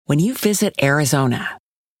When you visit Arizona,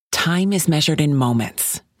 time is measured in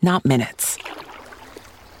moments, not minutes.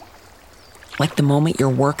 Like the moment your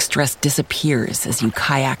work stress disappears as you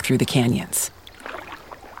kayak through the canyons.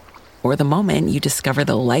 Or the moment you discover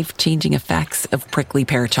the life-changing effects of prickly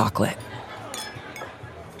pear chocolate.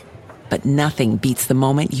 But nothing beats the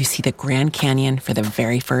moment you see the Grand Canyon for the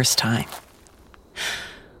very first time.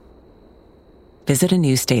 Visit a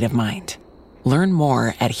new state of mind. Learn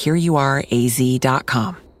more at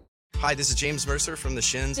hereyouareaz.com. Hi, this is James Mercer from The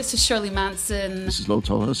Shins. This is Shirley Manson. This is Lo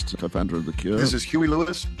Tolhurst, co-founder of The Cure. This is Huey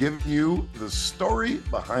Lewis giving you the story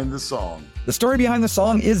behind the song. The Story Behind the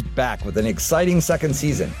Song is back with an exciting second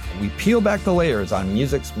season. We peel back the layers on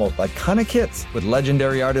music's most iconic hits with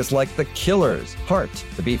legendary artists like The Killers, Heart,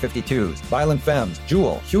 the B-52s, Violent Femmes,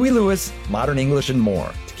 Jewel, Huey Lewis, Modern English, and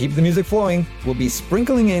more. To keep the music flowing, we'll be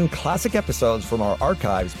sprinkling in classic episodes from our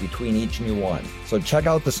archives between each new one. So check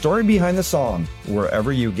out The Story Behind the Song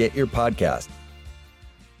wherever you get your podcast.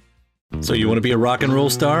 So you want to be a rock and roll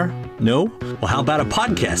star? No? Well, how about a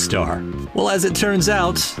podcast star? Well, as it turns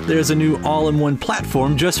out, there's a new all-in-one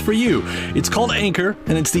platform just for you. It's called Anchor,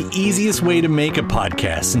 and it's the easiest way to make a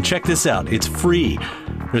podcast. And check this out, it's free.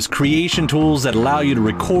 There's creation tools that allow you to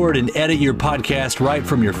record and edit your podcast right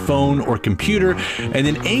from your phone or computer, and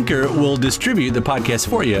then Anchor will distribute the podcast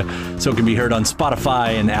for you so it can be heard on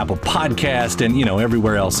Spotify and Apple Podcast and,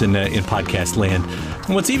 everywhere else in podcast land.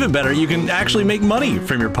 And what's even better, you can actually make money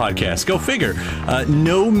from your podcast. Go figure.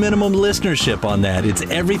 No minimum listenership on that. It's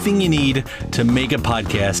everything you need to make a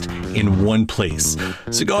podcast in one place.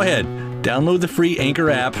 So go ahead. Download the free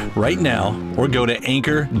Anchor app right now or go to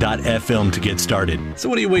anchor.fm to get started. So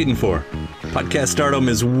what are you waiting for? Podcast stardom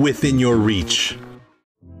is within your reach.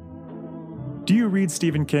 Do you read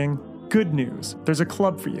Stephen King? Good news. There's a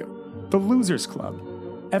club for you. The Losers Club.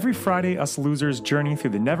 Every Friday, us losers journey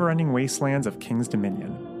through the never-ending wastelands of King's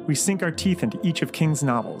Dominion. We sink our teeth into each of King's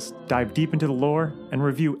novels, dive deep into the lore, and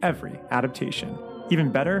review every adaptation.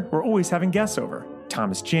 Even better, we're always having guests over.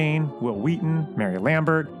 Thomas Jane, Will Wheaton, Mary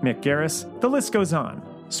Lambert, Mick Garris, the list goes on.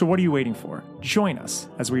 So what are you waiting for? Join us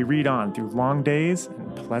as we read on through long days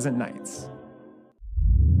and pleasant nights.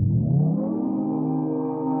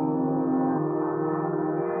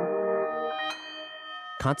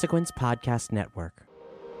 Consequence Podcast Network.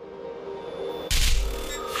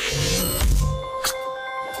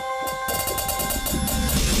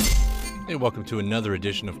 And welcome to another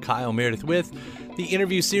edition of Kyle Meredith with the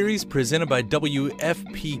interview series presented by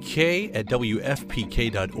WFPK at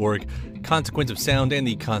WFPK.org, Consequence of Sound, and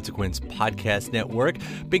the Consequence Podcast Network.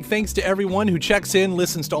 Big thanks to everyone who checks in,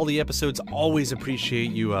 listens to all the episodes. Always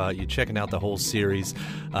appreciate you checking out the whole series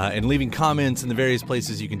and leaving comments in the various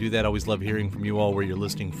places you can do that. Always love hearing from you all where you're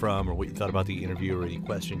listening from or what you thought about the interview or any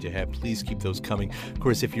questions you have. Please keep those coming. Of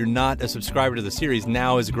course, if you're not a subscriber to the series,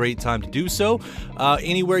 now is a great time to do so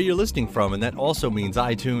anywhere you're listening from. And that also means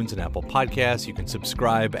iTunes and Apple Podcasts. You can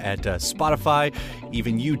subscribe at Spotify,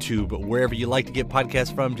 even YouTube, wherever you like to get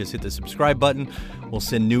podcasts from. Just hit the subscribe button. We'll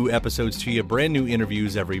send new episodes to you, brand new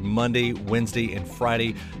interviews every Monday, Wednesday, and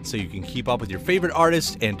Friday, so you can keep up with your favorite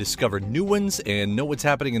artists and discover new ones and know what's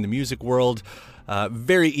happening in the music world.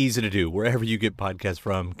 Very easy to do wherever you get podcasts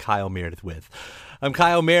from. Kyle Meredith with. I'm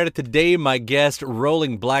Kyle Meredith. Today, my guest,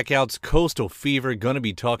 Rolling Blackouts, Coastal Fever, going to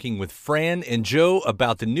be talking with Fran and Joe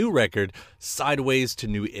about the new record, Sideways to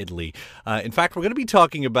New Italy. In fact, we're going to be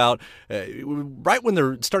talking about, right when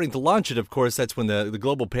they're starting to launch it, of course, that's when the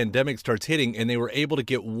global pandemic starts hitting, and they were able to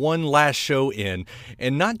get one last show in.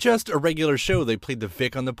 And not just a regular show, they played the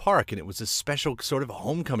Vic on the Park, and it was a special sort of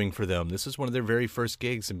homecoming for them. This was one of their very first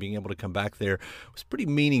gigs, and being able to come back there was pretty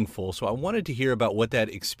meaningful. So I wanted to hear about what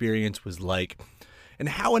that experience was like, and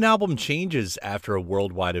how an album changes after a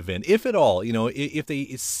worldwide event, if at all, if they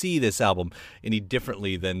see this album any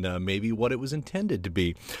differently than maybe what it was intended to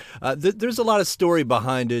be. There's a lot of story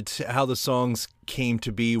behind it, how the songs came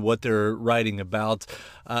to be, what they're writing about,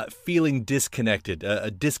 feeling disconnected. A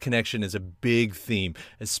disconnection is a big theme,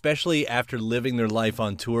 especially after living their life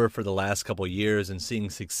on tour for the last couple of years and seeing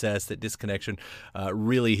success. That disconnection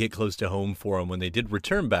really hit close to home for them when they did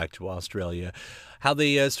return back to Australia. How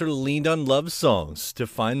they sort of leaned on love songs to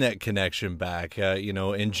find that connection back,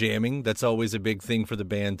 and jamming. That's always a big thing for the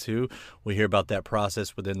band, too. We hear about that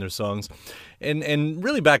process within their songs. And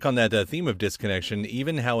really back on that theme of disconnection,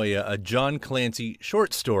 even how a John Clancy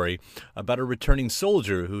short story about a returning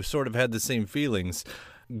soldier who sort of had the same feelings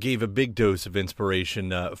gave a big dose of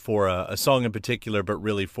inspiration for a song in particular, but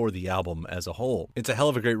really for the album as a whole. It's a hell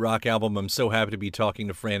of a great rock album. I'm so happy to be talking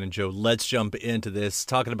to Fran and Joe. Let's jump into this,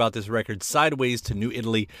 talking about this record, Sideways to New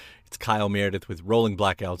Italy. It's Kyle Meredith with Rolling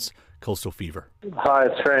Blackouts, Coastal Fever. Hi,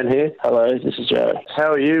 it's Fran here. Hello, this is Joe.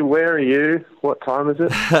 How are you? Where are you? What time is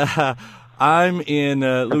it? I'm in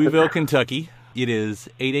Louisville, Kentucky. It is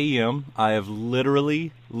 8 a.m. I have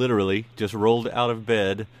literally just rolled out of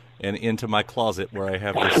bed and into my closet where I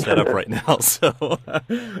have this set up right now. So,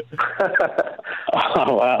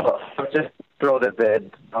 Oh, wow. I've just rolled out of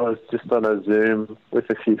bed. I was just on a Zoom with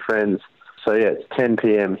a few friends. So, yeah, it's 10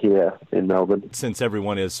 p.m. here in Melbourne. Since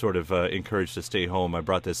everyone is sort of encouraged to stay home, I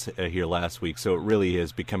brought this here last week, so it really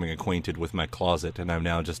is becoming acquainted with my closet, and I'm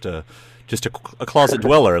now just a closet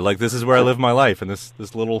dweller. Like, this is where I live my life, in this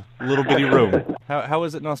little bitty room. How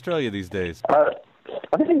is it in Australia these days?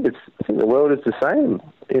 I think the world is the same.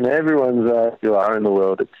 You know, everyone's you are in the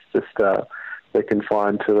world. It's just we're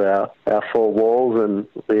confined to our four walls, and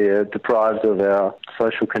we're deprived of our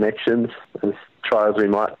social connections as try as we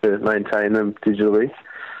might to maintain them digitally.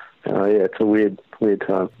 Yeah, it's a weird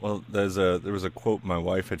time. Well, there was a quote my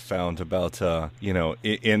wife had found about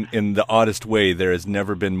in the oddest way, there has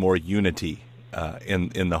never been more unity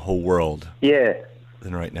in the whole world. Yeah.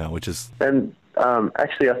 Than right now, which is. And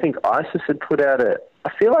actually, I think ISIS had put out I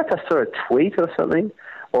feel like I saw a tweet or something,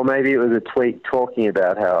 or maybe it was a tweet talking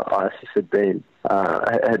about how ISIS had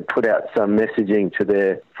put out some messaging to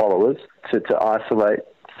their followers to isolate,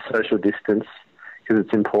 social distance, because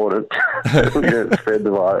it's important. We don't spread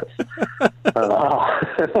the virus.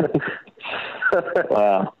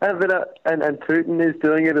 Wow. And Putin is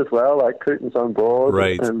doing it as well. Like, Putin's on board.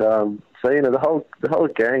 Right. And so, you know, the whole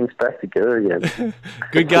gang's back together again.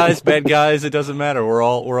 Good guys, bad guys, it doesn't matter. We're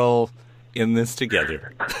all in this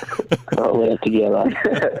together. We're together.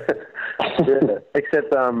 Yeah.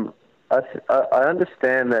 Except I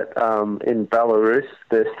understand that in Belarus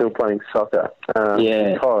they're still playing soccer.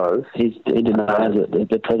 Because he denies it.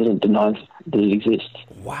 The president denies that it exists.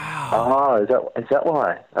 Wow. Oh, is that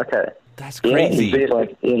why? Okay. That's crazy.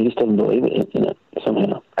 He just doesn't believe it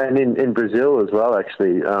somehow. And in Brazil as well,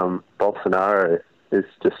 actually, Bolsonaro is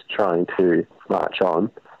just trying to march on.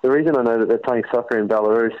 The reason I know that they're playing soccer in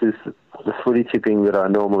Belarus is the footy tipping that I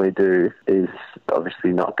normally do is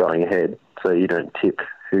obviously not going ahead. So you don't tip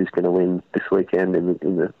who's going to win this weekend in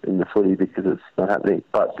the footy because it's not happening.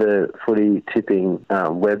 But the footy tipping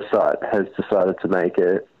website has decided to make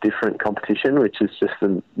a different competition, which is just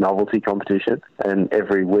a novelty competition. And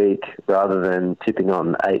every week, rather than tipping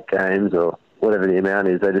on 8 games or whatever the amount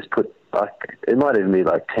is, they just put, like, it might even be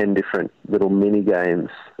like 10 different little mini games.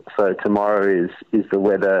 So tomorrow is the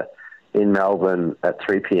weather in Melbourne at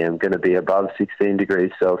 3 p.m. going to be above 16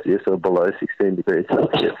 degrees Celsius or below 16 degrees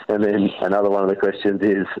Celsius. And then another one of the questions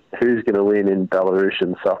is, who's going to win in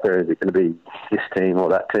Belarusian soccer? Is it going to be this team or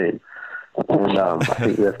that team? And I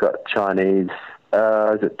think they've got Chinese,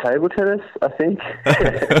 is it table tennis, I think?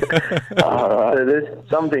 So there's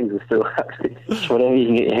some things are still happening. It's whatever you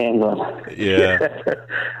can get your hands on. Yeah.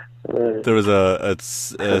 There was a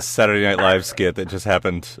Saturday Night Live skit that just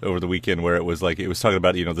happened over the weekend where it was talking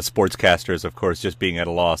about, you know, the sportscasters, of course, just being at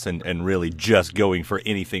a loss and really just going for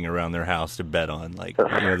anything around their house to bet on. Like, you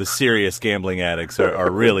know, the serious gambling addicts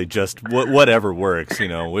are really just whatever works, you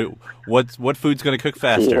know. What food's going to cook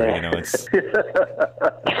faster, you know, it's...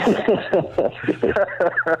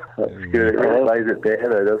 That's good. It really lays it bare,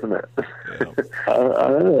 though, doesn't it? Yeah. I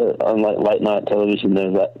remember on late night television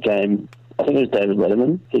there was that game. I think it was David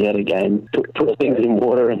Letterman. He had a game, put things in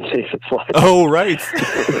water and see if it floats. Oh, right.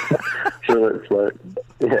 Sure, it floats.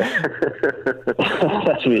 Yeah.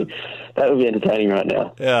 that would be entertaining right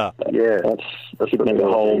now. Yeah. Yeah. That's should make a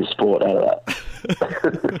whole sport out of that.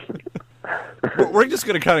 We're just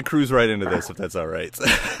going to kind of cruise right into this, if that's all right.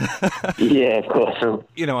 Yeah, of course.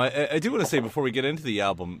 You know, I do want to say before we get into the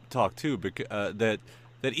album talk, too, that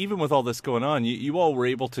even with all this going on, you all were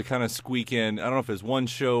able to kind of squeak in, I don't know if it's one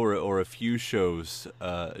show or a few shows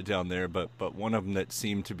down there, but one of them that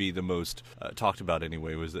seemed to be the most talked about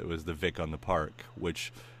anyway was the Vic on the Park,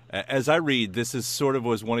 which, as I read, this is sort of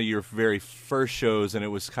was one of your very first shows, and it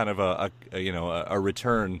was kind of a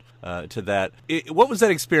return to that. What was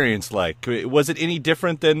that experience like? Was it any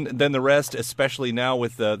different than the rest, especially now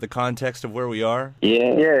with the context of where we are?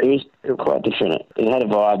 Yeah, it was quite different. It had a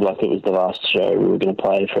vibe like it was the last show we were going to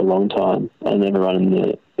play for a long time, and everyone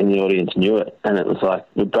in the audience knew it. And it was like,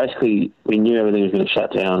 we knew everything was going to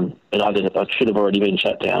shut down. It either should have already been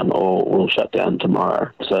shut down or will shut down tomorrow.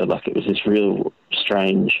 So like it was this real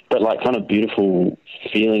strange, but like kind of beautiful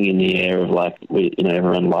feeling in the air of like,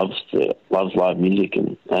 everyone loves live music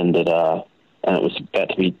and it was about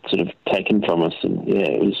to be sort of taken from us, and yeah,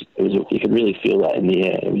 it was you could really feel that in the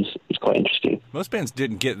air. It was quite interesting. Most bands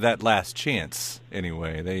didn't get that last chance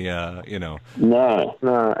anyway. They No,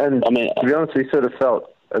 and I mean, to be honest, we sort of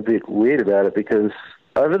felt a bit weird about it because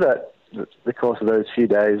over the course of those few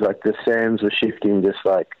days, like the sands were shifting just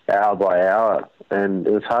like hour by hour, and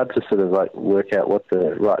it was hard to sort of like work out what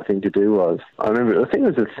the right thing to do was. I remember, I think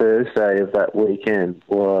it was the Thursday of that weekend,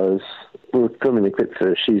 we were filming the clip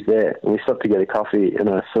for She's There, and we stopped to get a coffee, and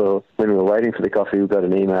I saw, when we were waiting for the coffee, we got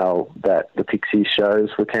an email that the Pixies shows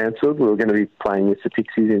were cancelled. We were going to be playing with the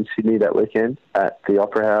Pixies in Sydney that weekend at the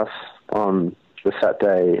Opera House on the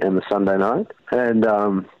Saturday and the Sunday night, and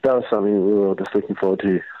that was something we were just looking forward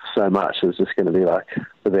to so much. It was just going to be like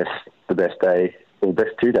the best day, or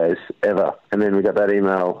best 2 days ever. And then we got that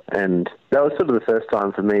email, and that was sort of the first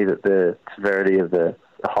time for me that the severity of the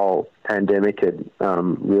whole pandemic had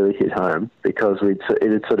really hit home, because it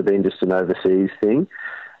had sort of been just an overseas thing,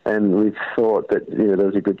 and we thought that there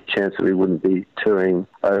was a good chance that we wouldn't be touring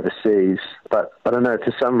overseas. But I don't know,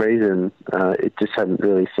 for some reason, it just hadn't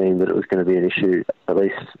really seemed that it was going to be an issue, at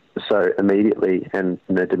least so immediately and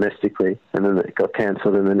domestically. And then it got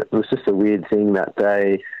cancelled, and then it was just a weird thing that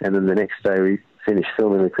day. And then the next day we finished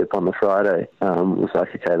filming the clip on the Friday. It was like,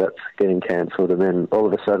 okay, that's getting cancelled. And then all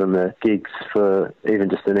of a sudden the gigs for even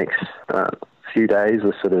just the next few days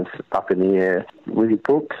were sort of up in the air. We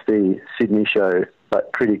booked the Sydney show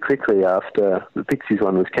but pretty quickly after the Pixies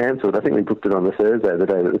one was cancelled. I think we booked it on the Thursday, the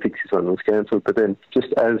day that the Pixies one was cancelled. But then just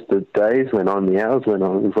as the days went on, the hours went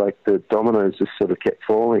on, it was like the dominoes just sort of kept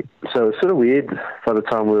falling. So it was sort of weird by the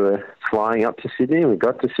time we were flying up to Sydney, and we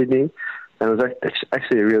got to Sydney, and it was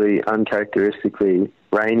actually a really uncharacteristically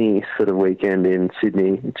rainy sort of weekend in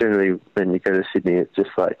Sydney. Generally, when you go to Sydney, it's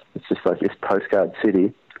just like this postcard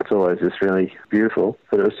city. It's always just really beautiful,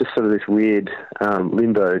 but it was just sort of this weird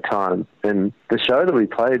limbo time. And the show that we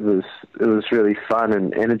played was really fun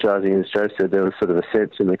and energising. As Joe said, there was sort of a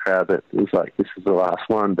sense in the crowd that it was like this was the last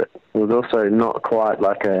one, but it was also not quite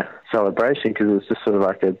like a celebration, because it was just sort of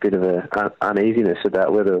like a bit of a uneasiness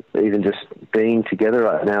about whether even just being together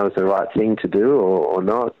right now is the right thing to do or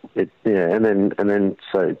not. And then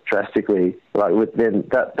so drastically, like then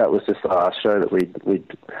that was just the last show that we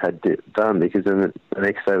had done, because then the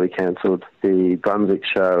next day we cancelled the Brunswick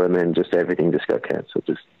show, and then just everything just got cancelled,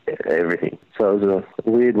 just everything. So it was a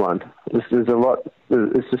weird one. There's a lot.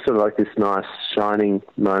 It's just sort of like this nice shining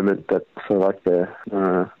moment that sort of like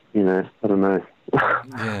I don't know.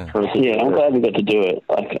 Yeah, I'm glad we got to do it.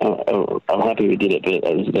 Like, I'm happy we did it, but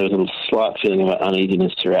there was a slight feeling of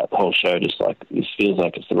uneasiness throughout the whole show. Just like, this feels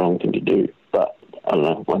like it's the wrong thing to do. But I don't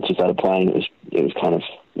know. Once we started playing, it was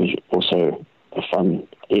also a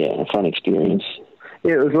fun experience.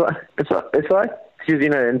 Yeah, it's like because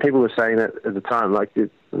and people were saying that at the time, like this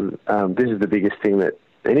is the biggest thing that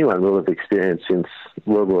anyone will have experienced since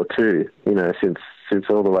World War II. Since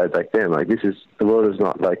all the way back then. Like, the world has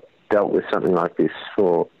not like dealt with something like this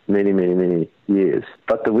for many, many, many years.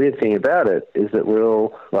 But the weird thing about it is that we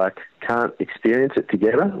all can't experience it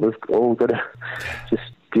together. We've all got to just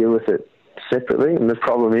deal with it separately. And the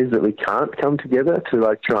problem is that we can't come together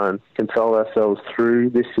to try and console ourselves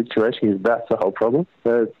through this situation, because that's the whole problem.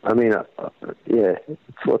 So, I mean, that's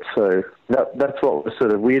what was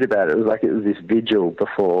sort of weird about it. It was like it was this vigil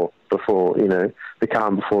before the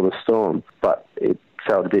calm before the storm. But it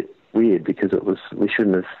felt a bit weird, because we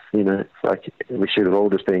shouldn't have, we should have all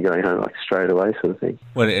just been going home straight away, sort of thing.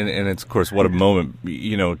 Well, and it's, of course, what a moment,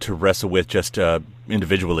 to wrestle with just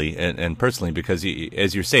individually and personally, because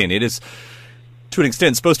as you're saying, it is, to an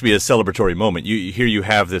extent, supposed to be a celebratory moment. Here you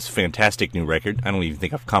have this fantastic new record. I don't even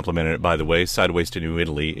think I've complimented it, by the way. Sideways to New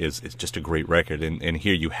Italy is just a great record. And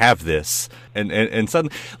here you have this. And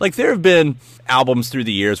suddenly, there have been albums through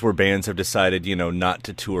the years where bands have decided, not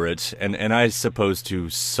to tour it. And I suppose to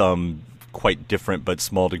some quite different but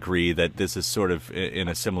small degree that this is sort of in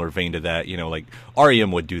a similar vein to that. Like R.E.M.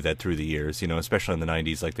 would do that through the years, especially in the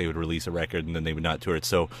 90s. Like, they would release a record and then they would not tour it.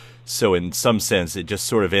 So in some sense, it just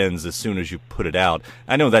sort of ends as soon as you put it out.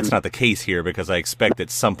 I know that's not the case here, because I expect at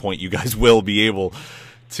some point you guys will be able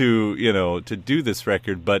to, to do this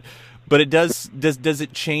record. But it does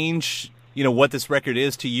it change, what this record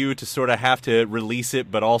is to you, to sort of have to release it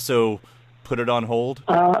but also put it on hold?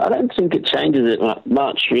 I don't think it changes it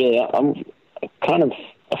much, really. I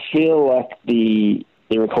feel like the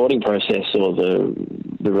recording process or the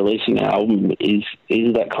releasing an album is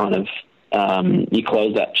that kind of you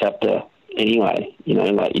close that chapter anyway. You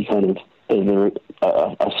kind of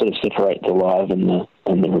I sort of separate the live and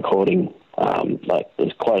the recording.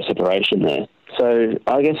 There's quite a separation there. So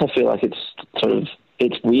I guess I feel like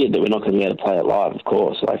it's weird that we're not going to be able to play it live, of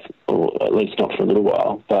course, or at least not for a little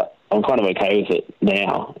while. But I'm kind of okay with it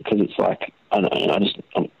now, because it's I've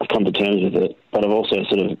come to terms with it. But I've also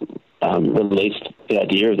sort of released the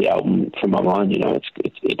idea of the album from my mind.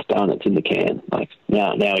 It's done. It's in the can.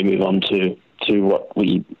 Now we move on to to what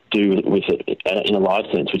we do with it in a live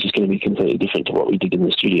sense, which is going to be completely different to what we did in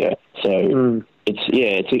the studio. So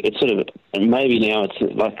it's sort of, maybe now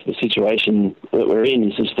it's like the situation that we're in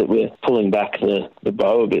is just that we're pulling back the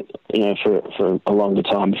bow a bit, for a longer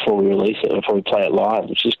time before we release it, before we play it live,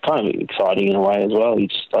 which is kind of exciting in a way as well.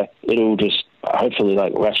 It's like, it'll just hopefully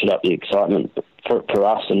like ratchet up the excitement for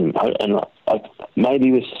us, and like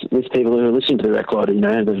maybe with people who are listening to the record,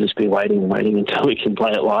 they'll just be waiting until we can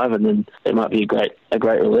play it live, and then it might be a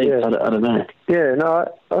great release. Yeah. I don't know. Yeah, no,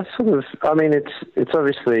 it's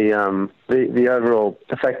obviously the overall,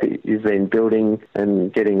 the fact that you've been building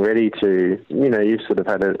and getting ready to, you've sort of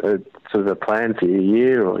had a sort of a plan for a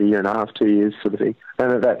year or a year and a half, 2 years sort of thing,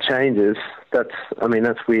 and that changes.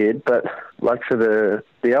 That's weird, but like for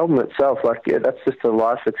the album itself, that's just the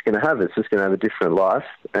life it's going to have. It's just going to have a different life,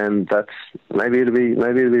 and maybe it'll be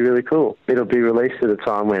really cool. It'll be released at a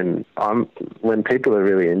time when people are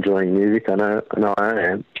really enjoying music. I know I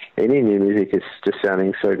am. Any new music is just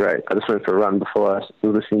sounding so great. I just went for a run before I was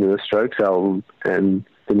listening to the Strokes album and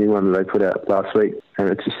the new one that they put out last week, and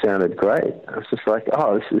it just sounded great. I was just like,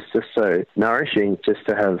 this is just so nourishing just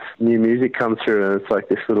to have new music come through, and it's like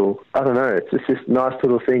this little, I don't know, it's just this nice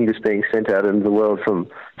little thing just being sent out into the world from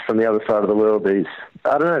the other side of the world.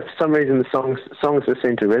 I don't know, for some reason the songs just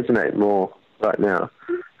seem to resonate more right now.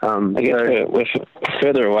 I guess we're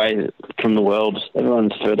further away from the world.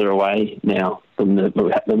 Everyone's further away now than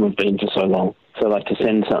we've been for so long. So like to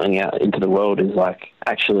send something out into the world is like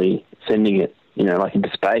actually sending it, like into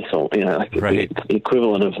space, or right. The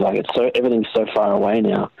equivalent of like everything's so far away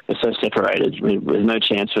now. We're so separated. There's no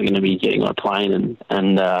chance we're going to be getting on a plane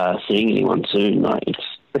and seeing anyone soon. Like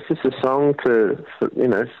it's just a song for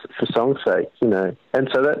song's sake, and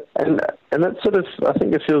so that sort of, I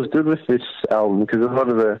think it feels good with this album, because a lot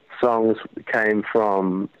of the songs came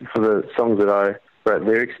for the songs that I wrote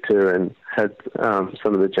lyrics to and had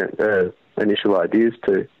some of the initial ideas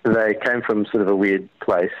to. They came from sort of a weird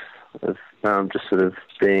place of just sort of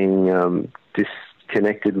being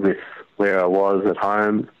disconnected with where I was at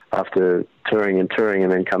home after touring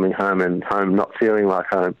and then coming home and home not feeling like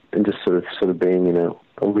home, and just sort of being in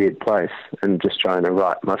a weird place, and just trying to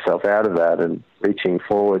write myself out of that and reaching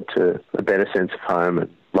forward to a better sense of home and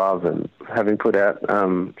love. And having put out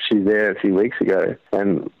She's There a few weeks ago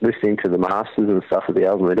and listening to the masters and stuff of the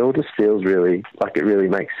album, it all just feels really like it really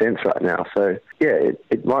makes sense right now. So yeah,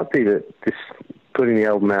 it might be that this putting the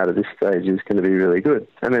album out at this stage is going to be really good,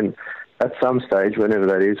 and then at some stage, whenever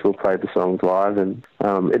that is, we'll play the songs live, and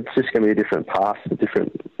it's just going to be a different path, a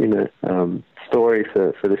different story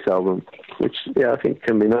for this album, which I think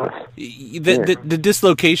can be nice. The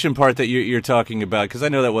dislocation part that you're talking about, because I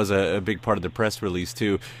know that was a big part of the press release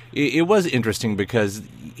too. It was interesting because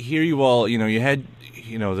here you all, you had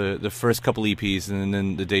the first couple EPs, and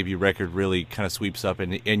then the debut record really kind of sweeps up,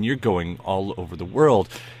 and you're going all over the world.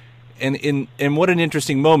 And what an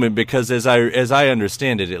interesting moment, because as I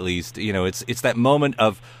understand it, at least, it's that moment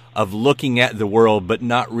of looking at the world but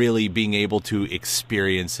not really being able to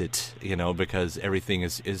experience it, because everything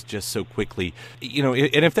is just so quickly,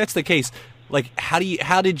 and if that's the case, like how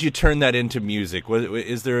did you turn that into music?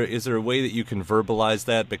 Is there a way that you can verbalize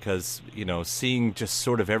that? Because seeing just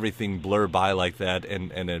sort of everything blur by like that,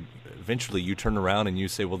 and eventually you turn around and you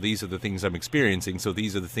say, well, these are the things I'm experiencing, so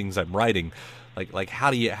these are the things I'm writing. Like how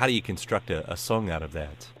do you construct a song out of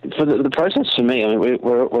that? For the process for me, I mean, we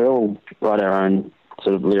all write our own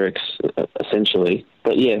sort of lyrics essentially.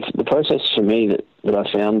 But yeah, the process for me that I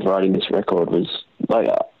found writing this record was like,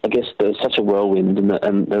 I guess there's such a whirlwind,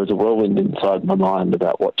 and there was a whirlwind inside my mind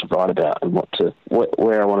about what to write about and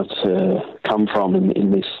where I wanted to come from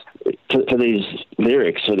in this for these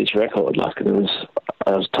lyrics for this record. Like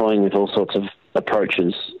I was toying with all sorts of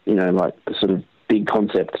approaches, like the sort of big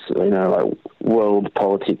concepts, like world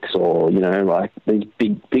politics, or like these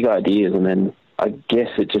big ideas, and then I guess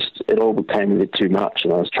it all became a bit too much,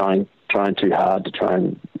 and I was trying too hard to try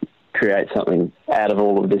and create something out of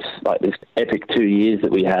all of this, like this epic 2 years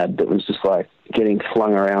that we had, that was just like getting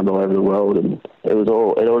flung around all over the world, and it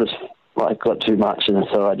all just like got too much, and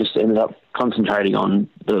so I just ended up concentrating on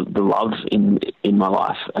the love in my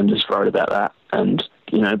life and just wrote about that, and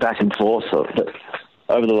back and forth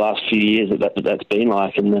over the last few years that's been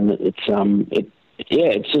like, and then it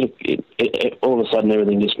all of a sudden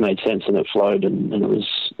everything just made sense, and it flowed, and it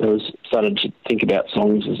was started to think about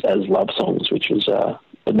songs as love songs, which was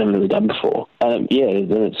I'd never really done before. Then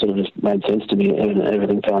it sort of just made sense to me, and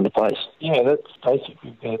everything fell into place. Yeah, that's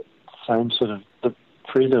basically the same sort of the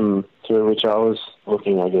prism through which I was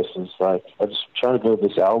looking, I guess, is like I was trying to build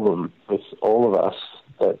this album with all of us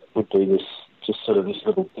that would be this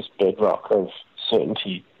bedrock of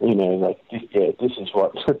certainty, you know, like, this is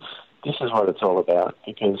what this is what it's all about,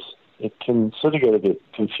 because it can sort of get a bit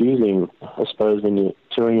confusing, I suppose, when you're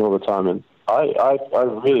touring all the time. And I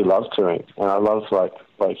really love touring, and I love, like,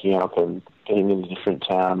 waking up and getting in a different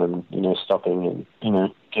town and, you know, stopping and, you know,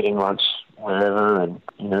 getting lunch wherever, and,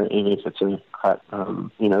 you know, even if it's a crap,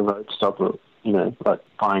 you know, road stop, or, you know, like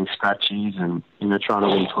buying scratchies and, you know, trying to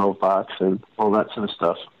win $12 and all that sort of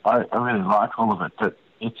stuff. I really like all of it, but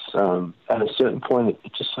it's, at a certain point,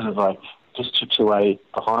 it just sort of, like, just chips away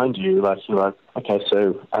behind you. Like, you're like, okay,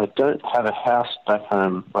 so I don't have a house back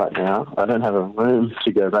home right now. I don't have a room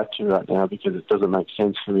to go back to right now because it doesn't make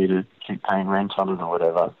sense for me to keep paying rent on it or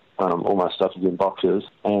whatever. All my stuff is in boxes,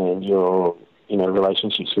 and your, you know,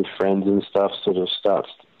 relationships with friends and stuff sort of start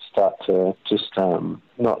to just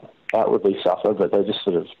not outwardly suffer, but they just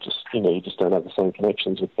sort of you know, you just don't have the same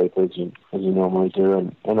connections with people as you normally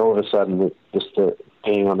do, and all of a sudden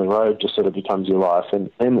being on the road just sort of becomes your life, and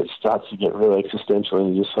then it starts to get really existential,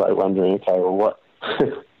 and you're just like wondering, okay, well, what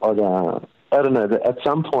I don't know, but at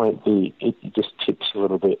some point it just tips a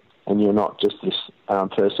little bit, and you're not just this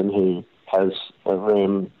person who has a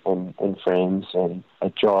room and friends and a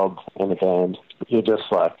job and a band. You're just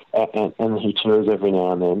like, and he tours every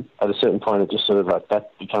now and then. At a certain point, it just sort of like,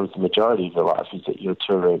 that becomes the majority of your life, is that you're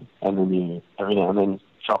touring, and then you every now and then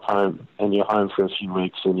drop home, and you're home for a few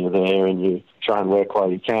weeks, and you're there, and you try and work while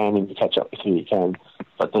you can, and you catch up with who you can.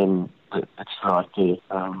 But then it's like the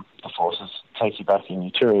forces take you back and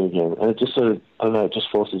you're touring again. And it just sort of, I don't know, it just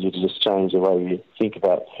forces you to just change the way you think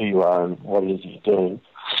about who you are and what it is you're doing.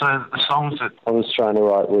 So the songs that I was trying to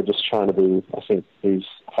write were just trying to be, I think, these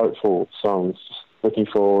hopeful songs, just looking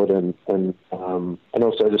forward and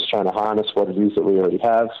also just trying to harness what it is that we already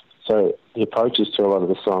have. So the approaches to a lot of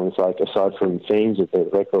the songs, like aside from themes of the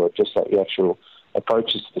record, just like the actual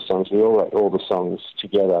approaches to the songs, we all write all the songs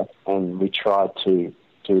together, and we tried to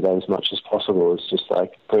do that as much as possible. It's just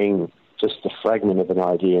like bring just a fragment of an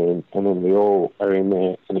idea, and then we all are in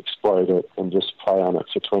there and explode it and just play on it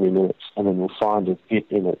for 20 minutes, and then we'll find a bit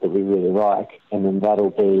in it that we really like, and then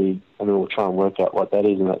we'll try and work out what that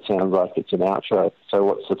is, and that sounds like it's an outro. So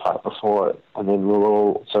what's the part before it? And then we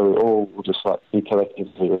all will just like be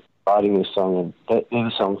collectively writing this song, and they're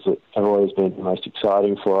the songs that have always been the most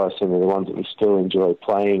exciting for us, and they're the ones that we still enjoy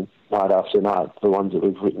playing night after night, the ones that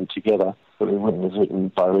we've written together, that we wouldn't have written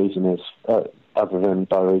by reason of other than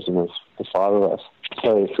by reason of the five of us.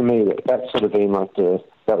 So for me, that's sort of been like the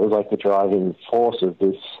driving force of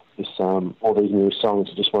this all these new songs.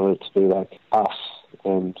 I just wanted it to be like us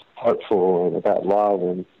and hopeful and about love,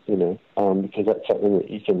 and, you know, because that's something that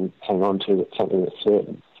you can hang on to, that's something that's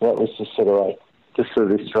certain. So that was just sort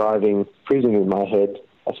of this driving prism in my head,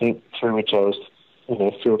 I think, through which I was, you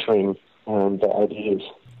know, filtering the ideas.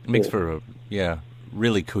 It makes for a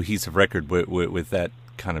really cohesive record with that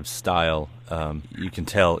kind of style. You can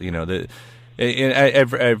tell, you know,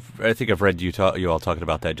 I think I've read you all talking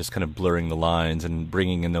about that, just kind of blurring the lines and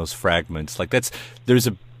bringing in those fragments. Like there's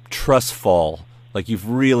a trust fall. Like, you've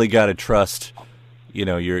really got to trust, you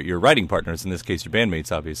know, your writing partners, in this case your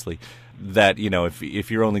bandmates, obviously, that, you know,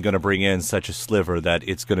 if you're only going to bring in such a sliver, that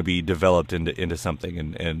it's going to be developed into something,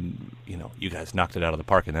 and you know, you guys knocked it out of the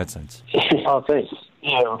park in that sense. Oh, thanks.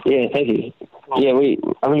 Yeah, thank you. Yeah, we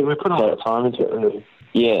put a lot of time into it, really.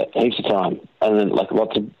 Yeah, heaps of time, and then like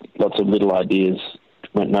lots of little ideas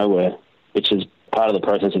went nowhere, which is part of the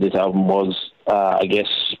process of this album. Was I guess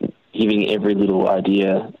giving every little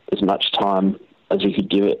idea as much time as we could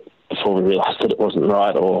give it before we realised that it wasn't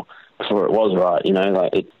right, or before it was right. You know,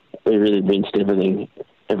 like we really rinsed everything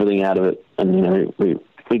out of it, and, you know, we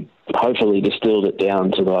hopefully distilled it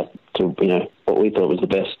down to you know, what we thought was the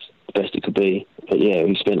best it could be. But yeah,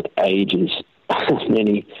 we spent ages,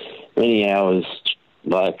 many hours,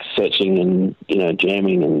 like searching and, you know,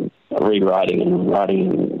 jamming and rewriting and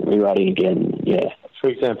writing and rewriting again. Yeah. For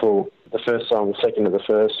example, the first song, the second of the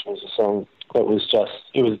first, was a song that was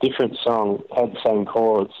it was a different song, had the same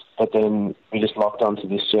chords, but then we just locked onto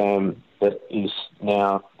this jam that is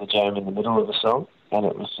now the jam in the middle of the song, and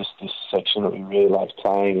it was just this section that we really liked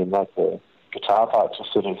playing, and like the guitar parts were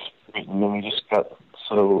sort of written, and we just got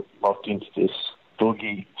sort of locked into this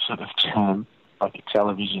boogie sort of jam, like a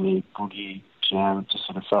television-y boogie jam. It just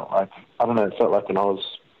sort of felt like, I don't know, it felt like an Oz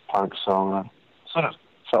punk song. It sort of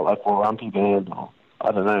felt like Warumpi Band, or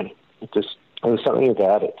I don't know. There was something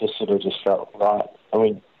about it just felt right. I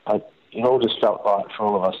mean, it all just felt right for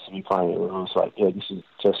all of us to be playing it. It was like, yeah, this is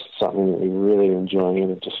just something that we really enjoying,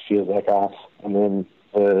 and it just feels like us. And then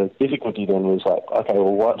the difficulty then was like, okay,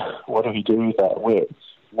 well, what do we do with that?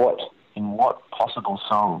 In what possible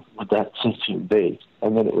song would that section be?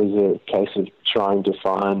 And then it was a case of trying to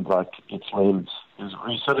find like its limbs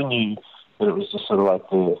We sort of knew that it was just sort of like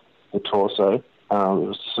the torso. It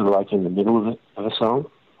was just sort of like in the middle of a song.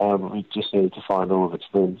 We just needed to find all of its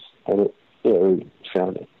limbs. And we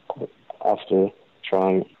found it after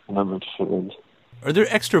trying a number of different limbs. Are there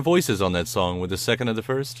extra voices on that song with the second of the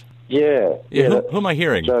first? Yeah. Who am I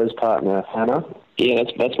hearing? Joe's partner, Hannah. Yeah,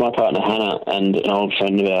 that's my partner, Hannah, and an old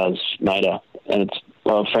friend of ours, Maida. And it's,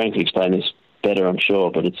 well, Frank can explain this better, I'm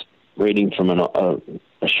sure, but it's reading from a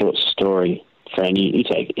short story. Fran, you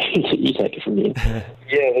take it. You take it from here.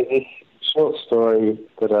 Yeah, there's this short story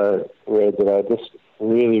that I read that I just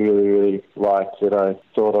really, really, really liked, that I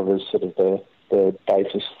thought of as sort of the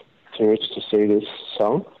basis to which to see this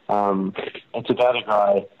song. It's about a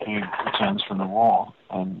guy who returns from the war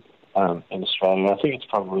in Australia. I think it's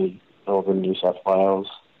probably northern New South Wales,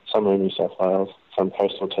 somewhere in New South Wales, some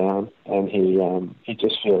coastal town, and he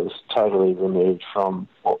just feels totally removed from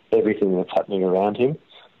everything that's happening around him.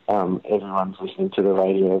 Everyone's listening to the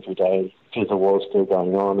radio every day because the war's still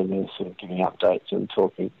going on, and they're sort of giving updates and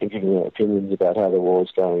talking and giving their opinions about how the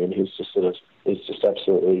war's going, and he's just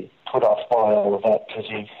absolutely put off by all of that because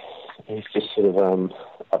he's just sort of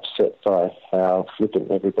upset by how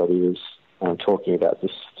flippant everybody is talking about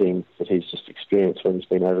this thing that he's just experienced when he's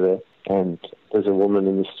been over there. And there's a woman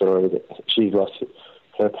in the story that she lost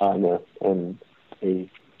her partner, and they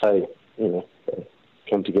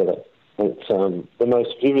come together. It's the most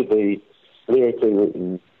vividly, lyrically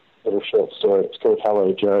written little short story. It's called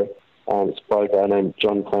Hello, Joe. It's by a guy named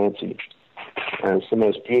John Clancy. And it's the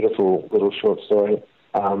most beautiful little short story.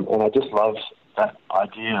 And I just love that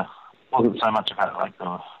idea. It wasn't so much about like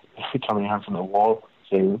the coming home from the war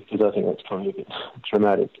thing, because I think that's probably a bit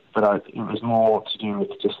dramatic. But it was more to do with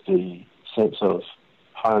just the sense of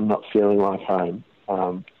home not feeling like home,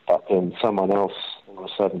 but then someone else all of a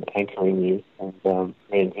sudden anchoring you and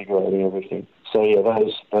reinvigorating everything. So yeah,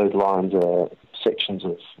 those lines are sections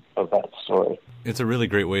of that story. It's a really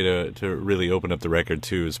great way to really open up the record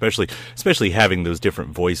too, especially having those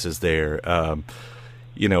different voices there.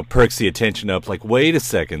 Perks the attention up. Like, wait a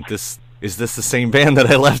second, is this the same band that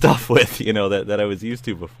I left off with? That I was used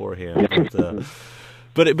to beforehand.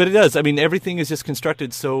 But it does. I mean, everything is just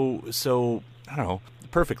constructed so I don't know,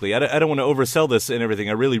 perfectly. I don't want to oversell this and everything.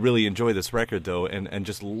 I really, really enjoy this record, though, and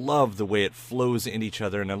just love the way it flows in each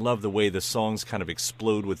other, and I love the way the songs kind of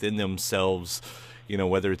explode within themselves,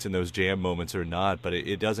 whether it's in those jam moments or not, but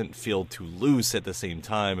it doesn't feel too loose at the same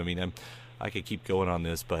time. I mean, I could keep going on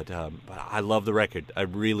this, but I love the record. I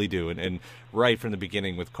really do. And right from the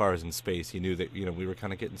beginning with Cars in Space, you knew that, we were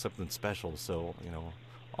kind of getting something special. So,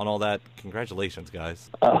 on all that, congratulations, guys.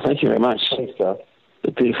 Oh, thank you very much. Thanks, God.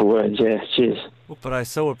 The beautiful words, yeah. Cheers. Well, but I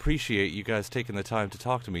so appreciate you guys taking the time to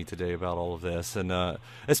talk to me today about all of this, and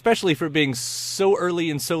especially for being so early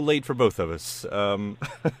and so late for both of us.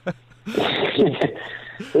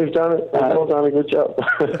 We've done it. We've all done a good job.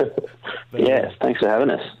 Yeah, thanks for having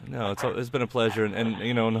us. No, it's been a pleasure,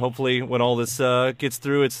 and hopefully when all this gets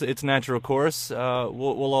through its natural course,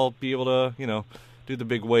 we'll all be able to do the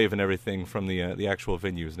big wave and everything from the actual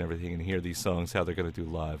venues and everything, and hear these songs how they're going to do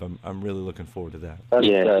live. I'm really looking forward to that.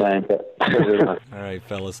 Same. All right,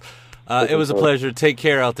 fellas. It was a pleasure. Take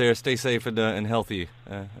care out there. Stay safe and healthy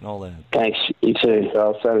and all that. Thanks. You too.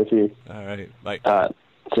 I'll stay with you. All right. Bye.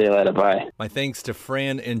 See you later. Bye. My thanks to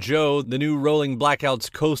Fran and Joe. The new Rolling Blackouts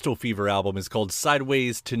Coastal Fever album is called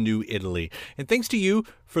Sideways to New Italy. And thanks to you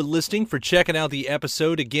for listening, for checking out the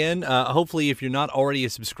episode again. Hopefully, if you're not already a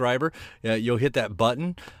subscriber, you'll hit that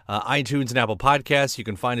button. iTunes and Apple Podcasts, you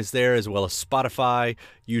can find us there, as well as Spotify,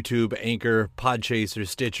 YouTube, Anchor, Podchaser,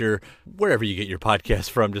 Stitcher, wherever you get your podcasts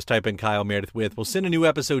from. Just type in Kyle Meredith with. We'll send a new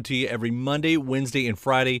episode to you every Monday, Wednesday, and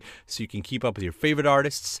Friday, so you can keep up with your favorite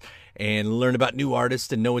artists and learn about new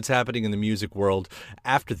artists and know what's happening in the music world.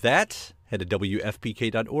 After that, head to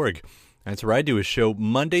WFPK.org. That's where I do a show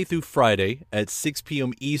Monday through Friday at 6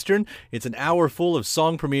 p.m. Eastern. It's an hour full of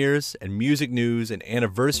song premieres and music news and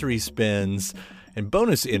anniversary spins and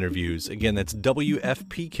bonus interviews. Again, that's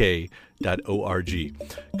WFPK.org.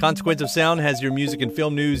 Consequence of Sound has your music and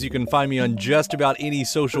film news. You can find me on just about any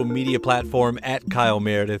social media platform at Kyle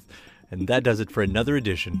Meredith. And that does it for another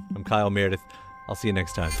edition. I'm Kyle Meredith. I'll see you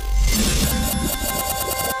next time.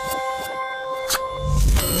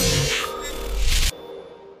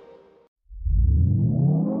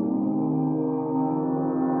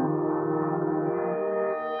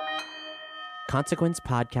 Consequence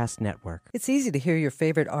Podcast Network. It's easy to hear your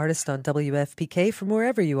favorite artist on WFPK from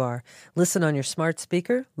wherever you are. Listen on your smart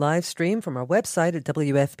speaker, live stream from our website at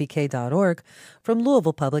WFPK.org, from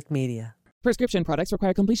Louisville Public Media. Prescription products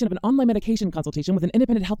require completion of an online medication consultation with an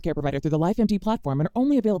independent healthcare provider through the LifeMD platform and are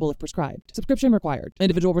only available if prescribed. Subscription required.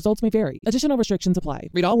 Individual results may vary. Additional restrictions apply.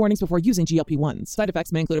 Read all warnings before using GLP-1s. Side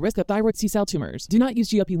effects may include a risk of thyroid C-cell tumors. Do not use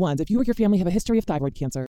GLP-1s if you or your family have a history of thyroid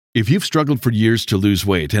cancer. If you've struggled for years to lose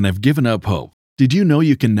weight and have given up hope, did you know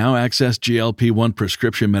you can now access GLP-1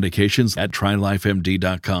 prescription medications at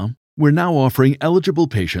TryLifeMD.com? We're now offering eligible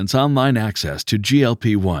patients online access to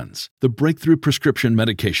GLP-1s, the breakthrough prescription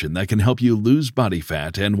medication that can help you lose body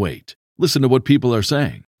fat and weight. Listen to what people are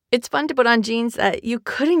saying. It's fun to put on jeans that you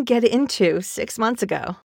couldn't get into 6 months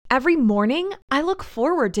ago. Every morning, I look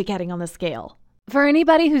forward to getting on the scale. For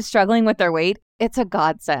anybody who's struggling with their weight, it's a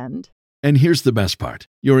godsend. And here's the best part.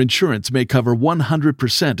 Your insurance may cover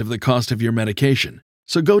 100% of the cost of your medication.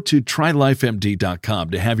 So go to TryLifeMD.com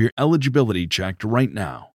to have your eligibility checked right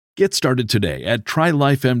now. Get started today at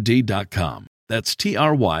TryLifeMD.com. That's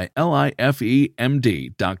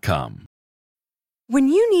TryLifeMD.com. When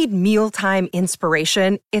you need mealtime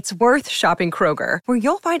inspiration, it's worth shopping Kroger, where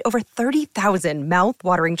you'll find over 30,000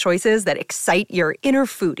 mouth-watering choices that excite your inner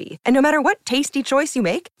foodie. And no matter what tasty choice you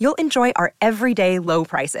make, you'll enjoy our everyday low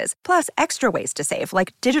prices, plus extra ways to save,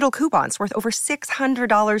 like digital coupons worth over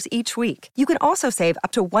 $600 each week. You can also save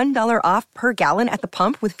up to $1 off per gallon at the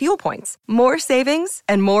pump with fuel points. More savings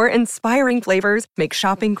and more inspiring flavors make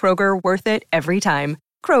shopping Kroger worth it every time.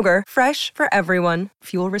 Kroger, fresh for everyone.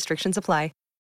 Fuel restrictions apply.